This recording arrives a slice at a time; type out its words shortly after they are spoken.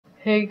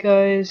Hey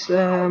guys,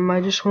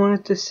 I just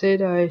wanted to say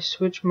that I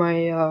switched my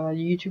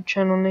YouTube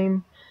channel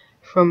name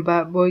from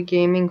Batboy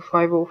Gaming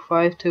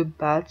 505 to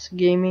Bats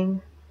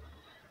Gaming,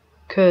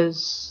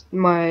 cause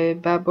my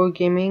Batboy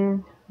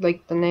Gaming,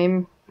 like the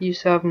name,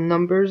 used to have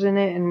numbers in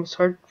it and it was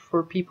hard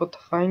for people to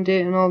find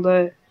it and all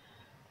that.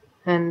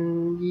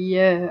 And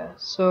yeah,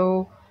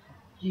 so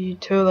you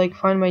to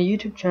find my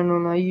YouTube channel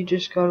now, you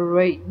just gotta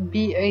write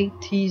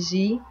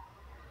BATZ,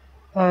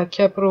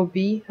 capital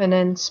B, and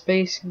then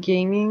space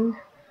gaming.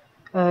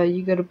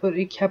 You gotta put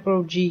a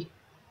capital G,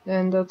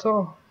 and that's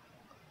all.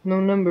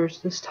 No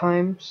numbers this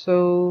time.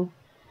 So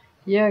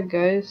yeah,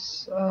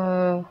 guys.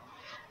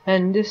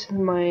 And this is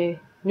my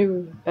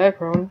new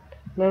background.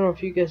 I don't know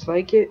if you guys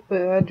like it,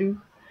 but I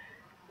do.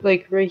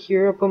 Like right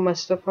here, I put my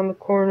stuff on the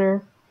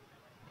corner.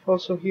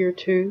 Also here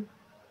too.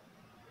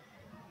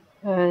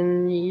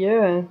 And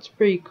yeah, it's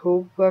pretty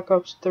cool. Black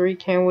Ops 3,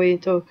 can't wait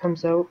until it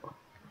comes out.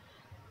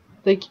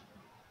 Like,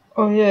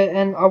 oh yeah,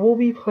 and I will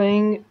be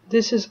playing.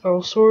 This is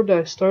Elsword.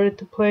 I started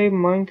to play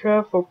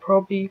Minecraft. I'll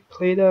probably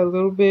play that a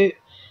little bit.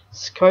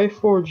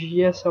 Skyforge,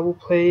 yes, I will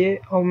play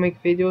it. I'll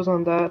make videos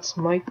on that.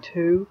 Smite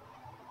too.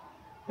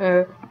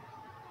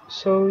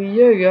 So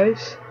yeah,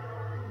 guys.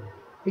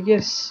 I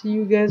guess see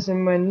you guys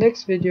in my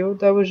next video.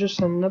 That was just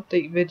an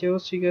update video,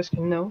 so you guys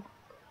can know.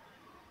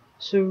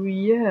 So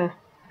yeah,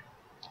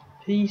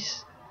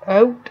 peace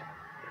out.